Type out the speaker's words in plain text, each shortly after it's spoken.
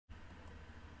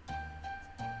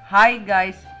Hi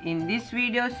guys, in this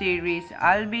video series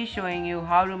I'll be showing you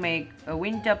how to make a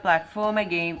winter platformer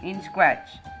game in Scratch.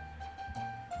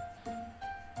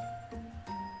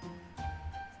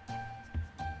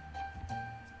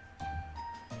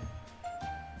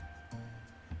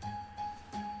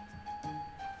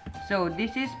 So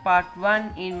this is part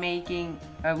 1 in making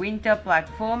a winter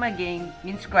platformer game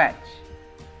in Scratch.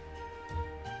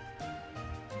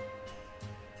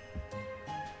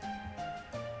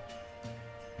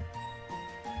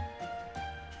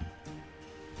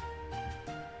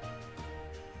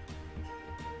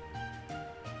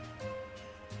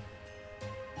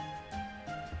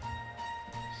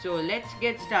 So let's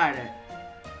get started.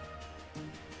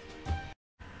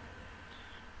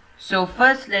 So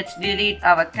first let's delete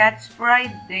our cat sprite,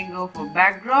 then go for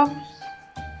backdrops,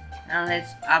 and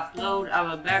let's upload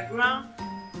our background.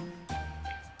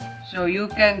 So you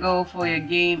can go for your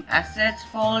game assets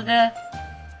folder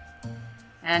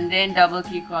and then double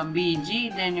click on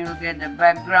BG, then you'll get the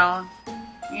background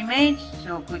image.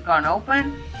 So click on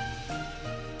open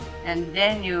and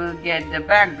then you will get the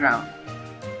background.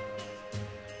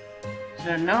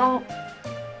 So now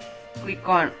click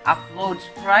on upload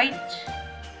sprite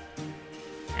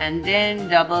and then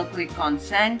double click on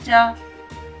center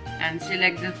and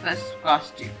select the first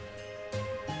costume.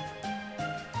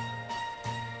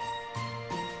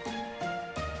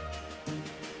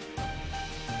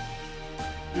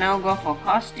 Now go for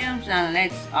costumes and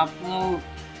let's upload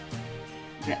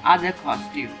the other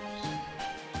costumes.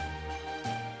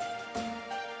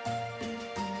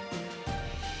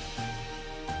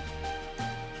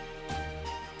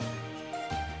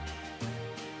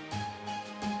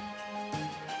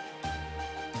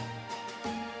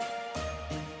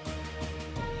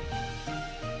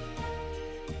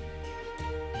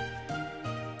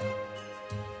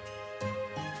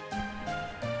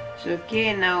 So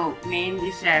okay, now name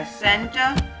this as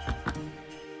center.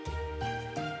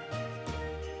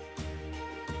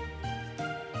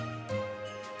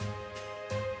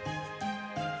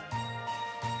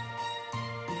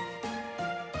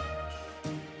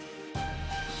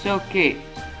 So okay,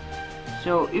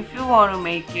 so if you want to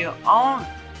make your own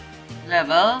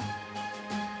level,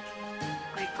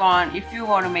 click on if you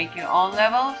want to make your own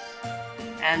levels,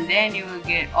 and then you will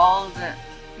get all the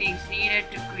things needed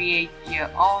to create your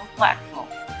own platform.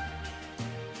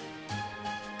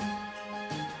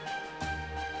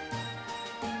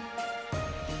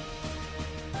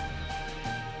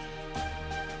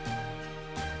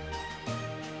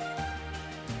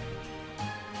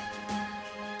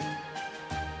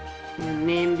 We'll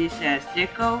name this as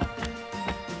deco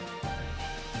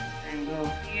and go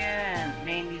here and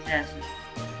name this as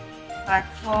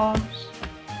platforms.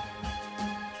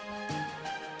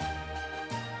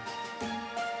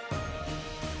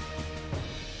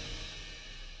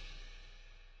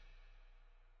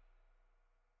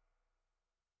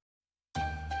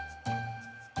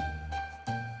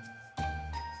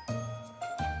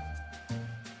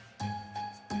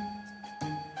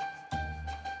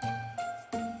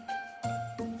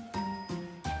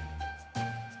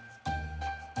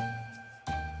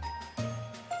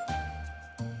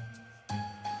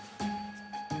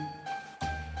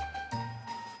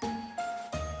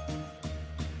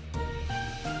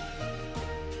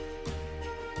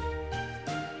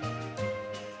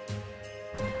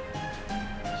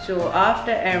 So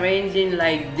after arranging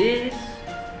like this,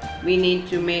 we need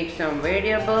to make some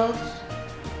variables.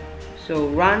 So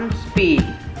run speed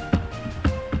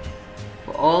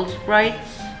for all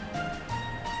sprites,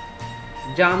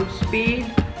 jump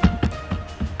speed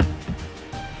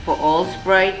for all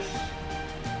sprites,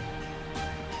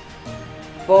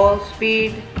 fall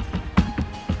speed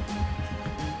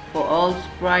for all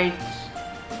sprites,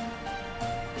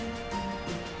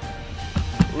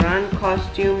 run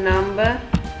costume number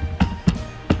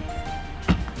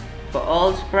for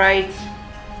all sprites,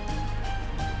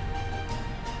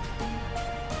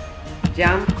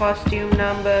 jump costume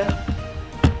number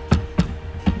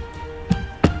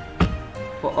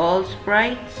for all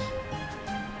sprites,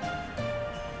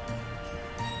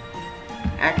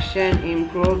 action in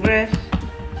progress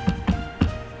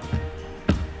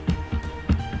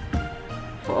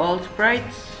for all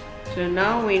sprites. So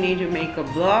now we need to make a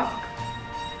block.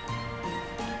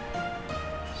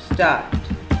 Start.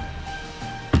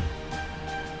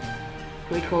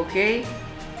 Click OK,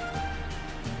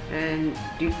 and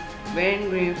when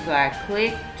green flag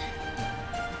clicked,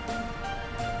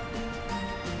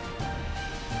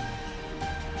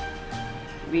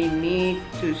 we need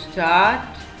to start,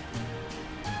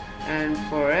 and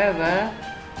forever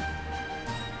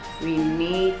we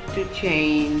need to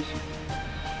change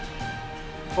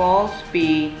fall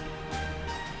speed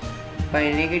by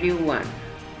 -1.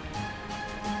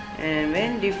 And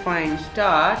when define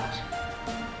start,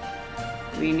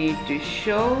 we need to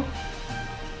show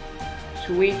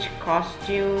switch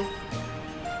costume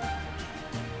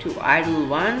to idle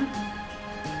 1,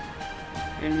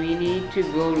 and we need to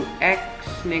go to X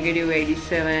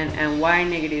 -87 and Y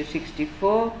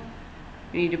 -64.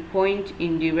 We need to point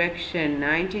in direction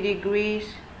 90 degrees,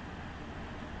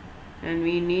 and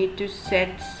we need to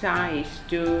set size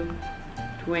to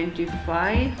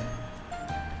 25,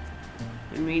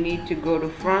 and we need to go to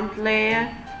front layer,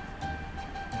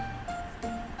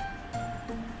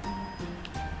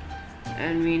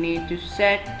 and we need to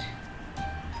set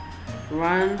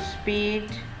run speed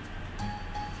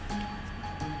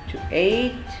to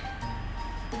 8,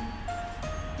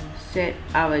 set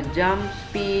our jump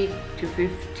speed to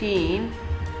 15,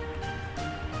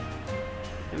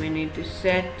 and we need to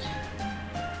set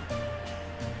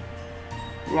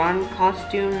run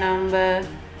costume number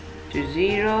to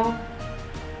 0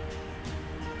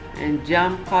 and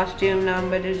jump costume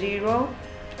number to 0.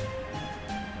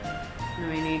 And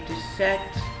we need to set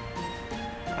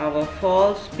our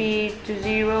fall speed to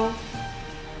 0,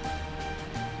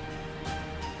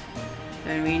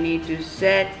 and we need to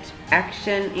set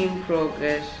action in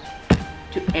progress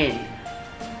to end.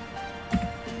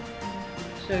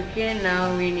 So okay,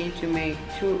 now we need to make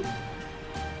two.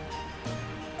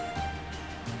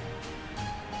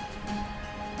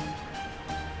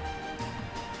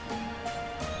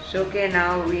 So okay,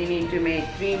 now we need to make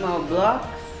 3 more blocks.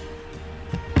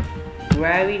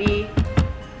 Gravity,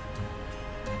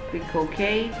 click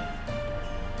OK,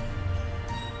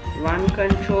 run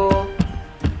control,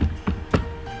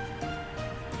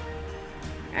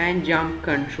 and jump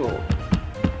control.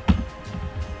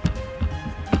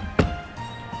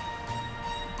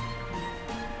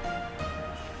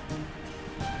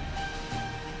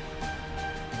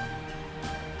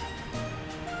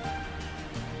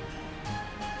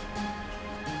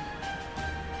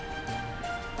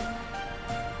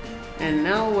 And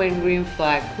now when green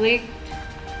flag clicked,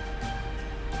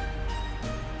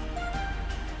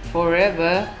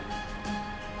 forever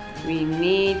we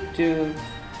need to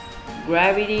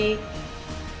gravity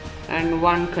and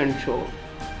one control,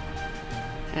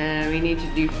 and we need to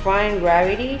define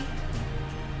gravity.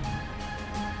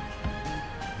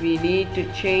 We need to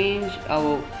change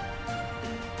our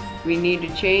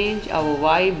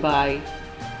Y by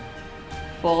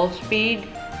fall speed,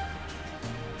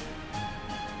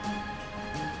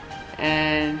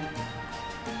 and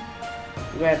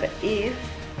grab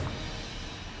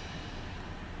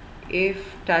if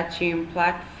touching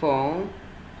platform.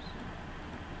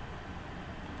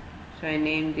 So I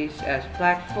name this as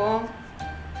platform.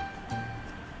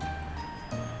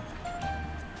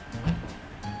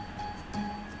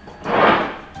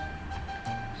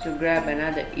 So grab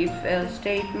another if-else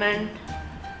statement.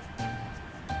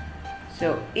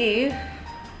 So if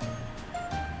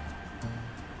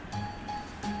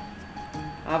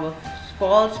our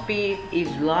fall speed is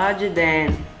larger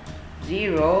than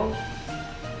 0,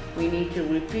 we need to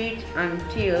repeat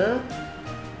until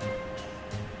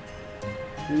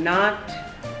not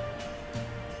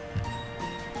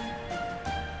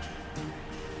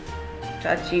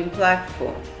touching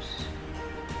platforms.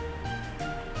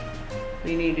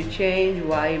 We need to change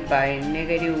Y by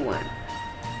 -1.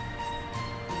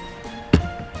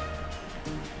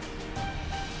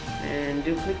 And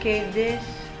duplicate this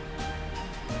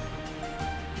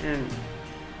and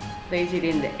place it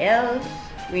in the else.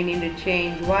 We need to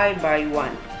change Y by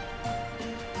 1.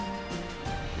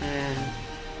 And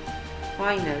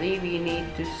finally we need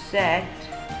to set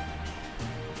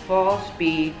fall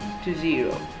speed to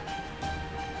 0.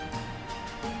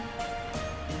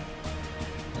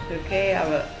 Okay,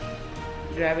 our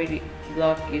gravity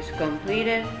block is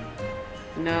completed.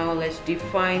 Now let's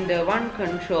define the one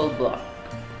control block.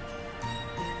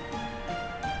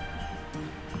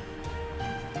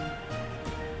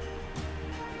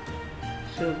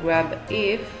 So grab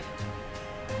if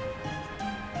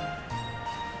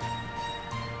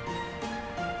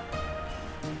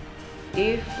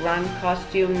run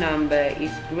costume number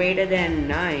is greater than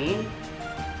 9,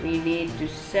 we need to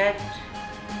set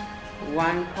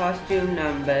one costume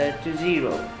number to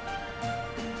 0.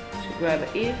 So grab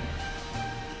if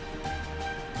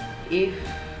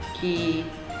key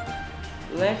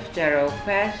left arrow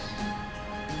press,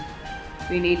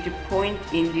 we need to point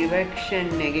in direction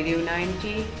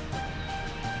 -90,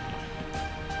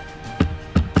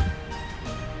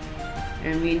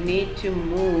 and we need to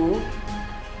move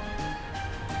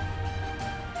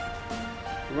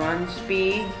run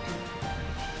speed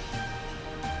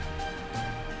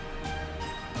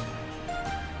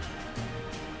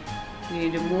We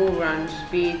need to move run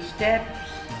speed steps,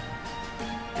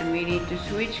 and we need to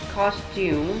switch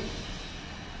costume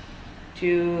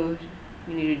to,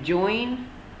 we need to join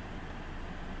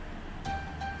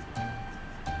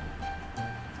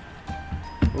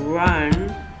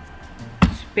run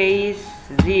space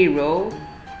 0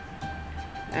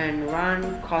 and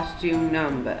run costume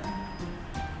number.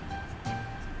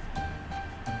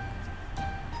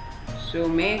 So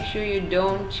make sure you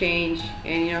don't change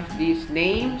any of these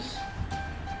names.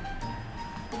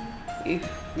 If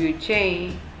you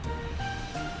change,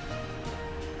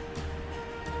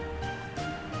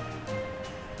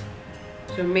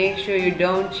 so make sure you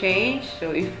don't change.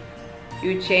 So if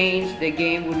you change, the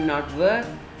game would not work.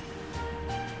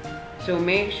 So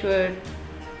make sure,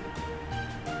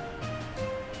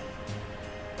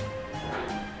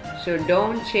 so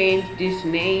don't change this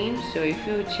name. So if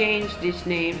you change this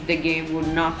name, the game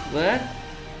would not work.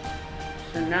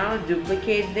 So now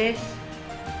duplicate this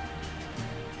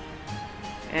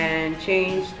and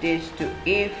change this to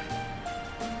if.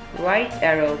 Right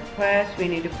arrow press, we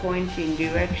need to point in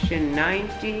direction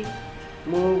 90,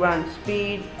 move on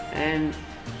speed and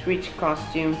switch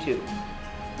costume to.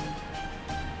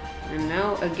 And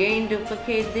now again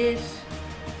duplicate this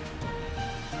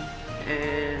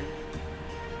and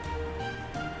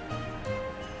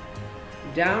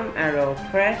down arrow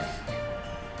pressed.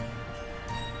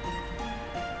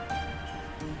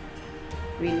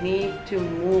 We need to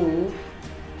move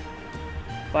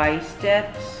 5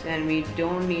 steps and we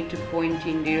don't need to point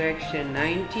in direction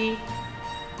 90.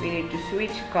 We need to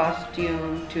switch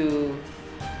costume to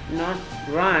not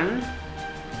run,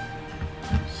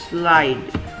 slide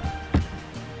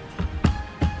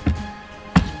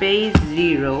space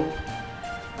 0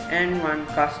 and run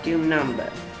costume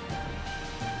number.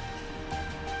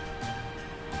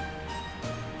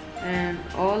 And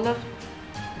all of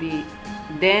the,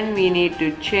 then we need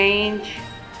to change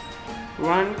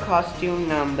run costume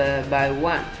number by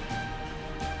 1.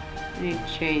 We need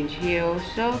to change here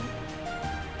also,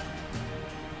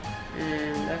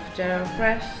 and left arrow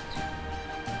pressed.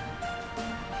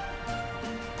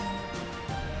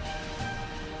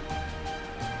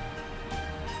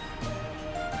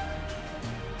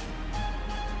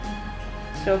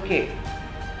 It's okay.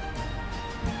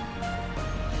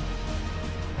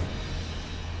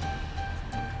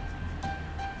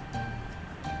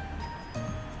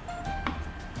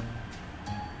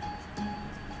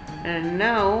 And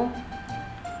now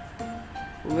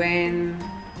when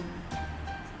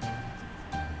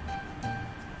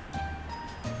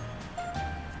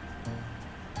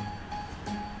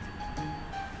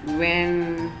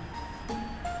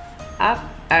up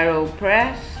arrow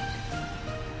pressed,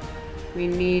 we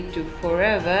need to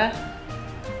forever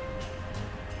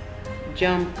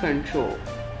jump control.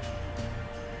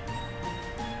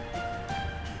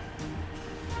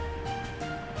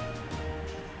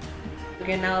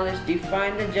 Okay, now let's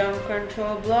define the jump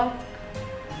control block.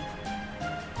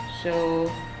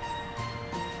 So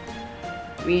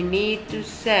we need to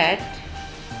set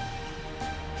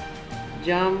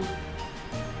jump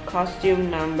costume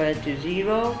number to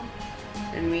 0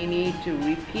 and we need to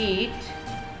repeat.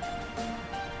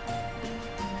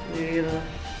 We'll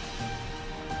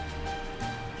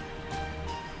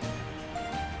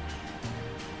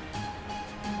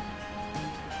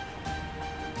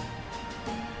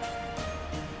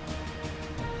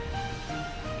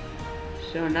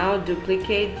so now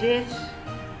duplicate this.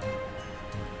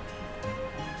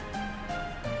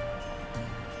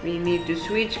 We need to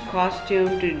switch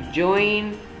costume to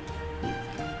join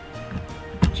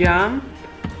jump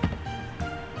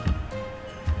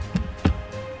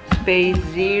space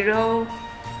 0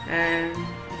 and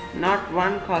not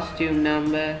one costume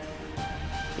number,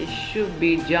 it should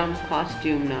be jump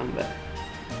costume number.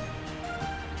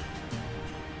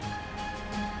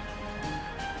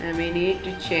 And we need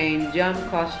to change jump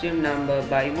costume number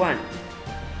by 1.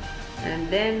 And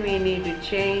then we need to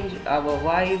change our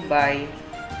Y by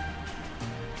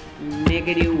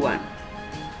 -1.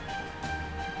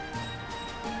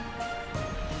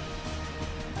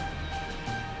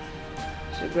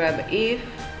 So grab if,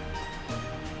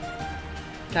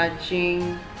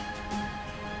 touching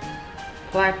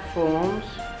platforms,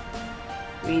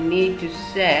 we need to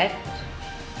set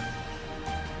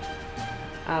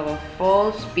our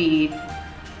fall speed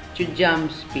to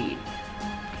jump speed.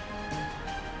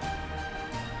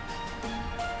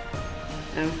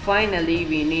 And finally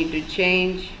we need to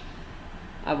change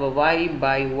our Y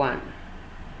by 1.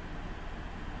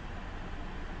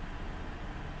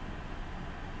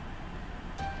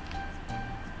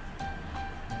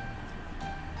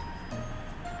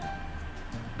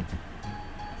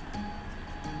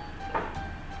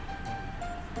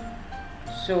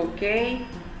 okay.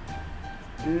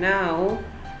 Now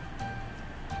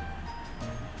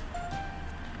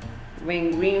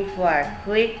when green flag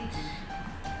clicked,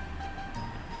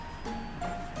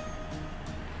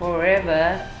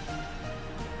 forever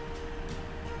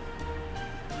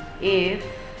if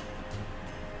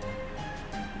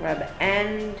grab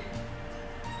end,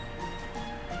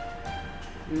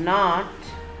 not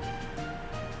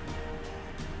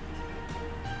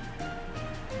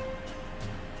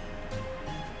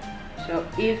so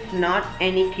if not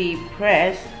any key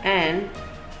press and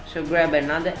so grab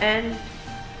another end,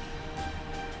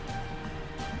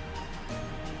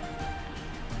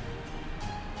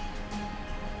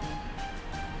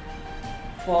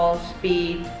 fall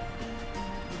speed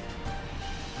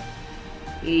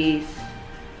is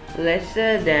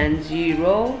lesser than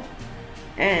 0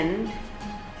 and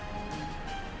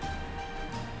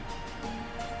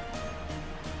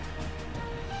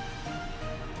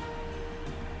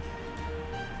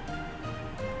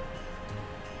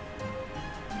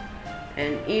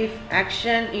if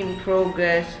action in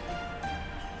progress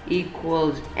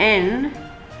equals n,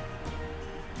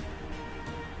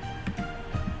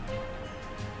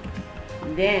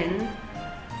 then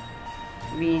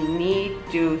we need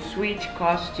to switch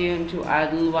costume to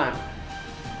idle one,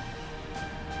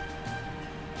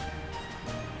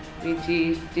 which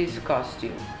is this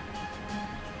costume.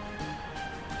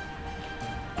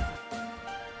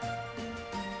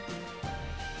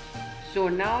 So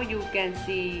now you can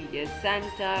see the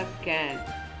Santa can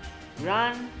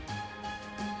run,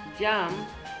 jump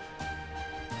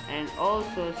and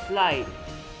also slide.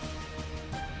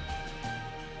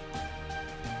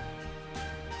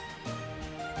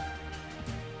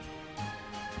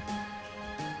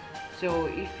 So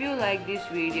if you like this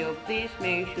video, please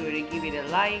make sure to give it a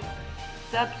like,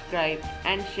 subscribe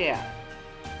and share.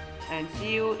 And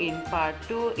see you in part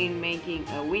 2 in making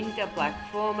a winter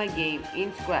platformer game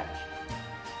in Scratch.